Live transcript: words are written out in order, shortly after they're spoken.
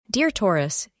Dear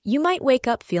Taurus, you might wake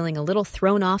up feeling a little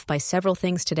thrown off by several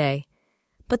things today,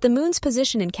 but the moon's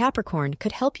position in Capricorn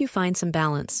could help you find some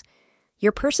balance.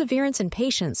 Your perseverance and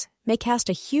patience may cast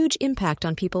a huge impact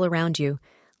on people around you,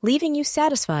 leaving you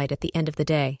satisfied at the end of the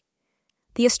day.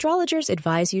 The astrologers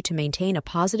advise you to maintain a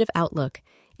positive outlook,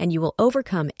 and you will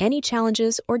overcome any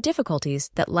challenges or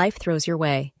difficulties that life throws your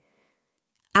way.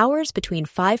 Hours between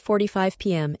 5:45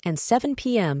 p.m. and 7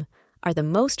 p.m. are the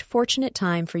most fortunate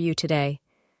time for you today.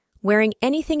 Wearing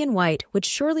anything in white would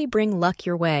surely bring luck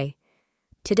your way.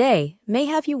 Today may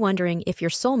have you wondering if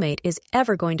your soulmate is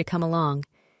ever going to come along.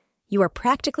 You are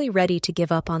practically ready to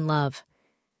give up on love.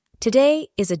 Today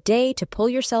is a day to pull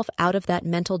yourself out of that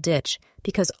mental ditch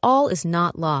because all is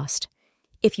not lost.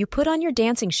 If you put on your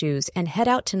dancing shoes and head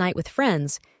out tonight with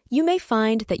friends, you may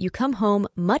find that you come home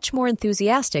much more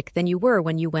enthusiastic than you were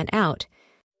when you went out.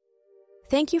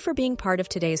 Thank you for being part of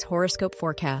today's horoscope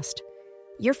forecast.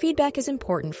 Your feedback is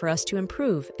important for us to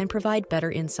improve and provide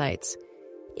better insights.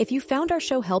 If you found our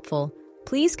show helpful,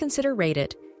 please consider rate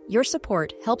it. Your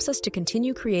support helps us to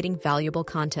continue creating valuable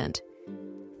content.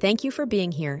 Thank you for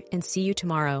being here and see you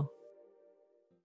tomorrow.